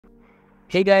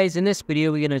Hey guys, in this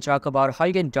video we're going to talk about how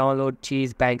you can download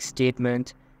Chase Bank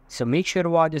statement. So make sure to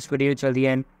watch this video till the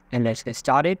end and let's get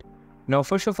started. Now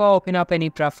first of all, open up any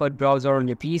preferred browser on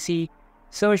your PC,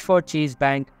 search for Chase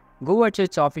Bank, go to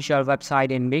its official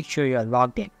website and make sure you're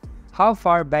logged in. How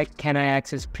far back can I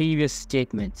access previous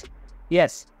statements?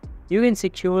 Yes, you can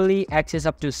securely access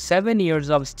up to 7 years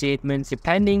of statements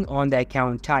depending on the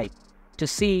account type. To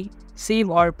see, save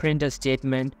or print a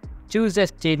statement, choose the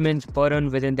Statements button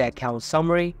within the account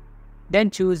summary, then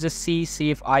choose the See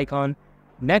Save icon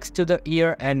next to the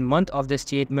year and month of the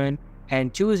statement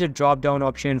and choose the drop-down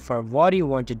option for what you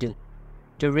want to do.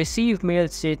 To receive mail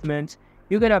statements,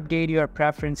 you can update your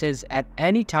preferences at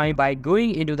any time by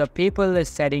going into the paperless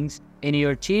settings in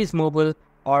your Chase mobile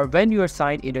or when you are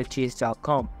signed into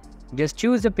chase.com. Just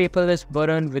choose the paperless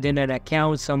button within an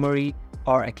account summary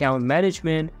or account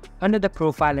management under the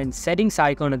profile and settings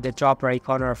icon at the top right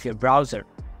corner of your browser.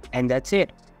 And that's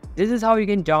it. This is how you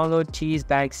can download Chase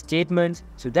Bank statements.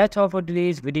 So that's all for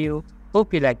today's video.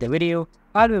 Hope you liked the video.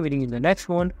 I'll be meeting you in the next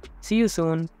one. See you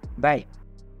soon. Bye.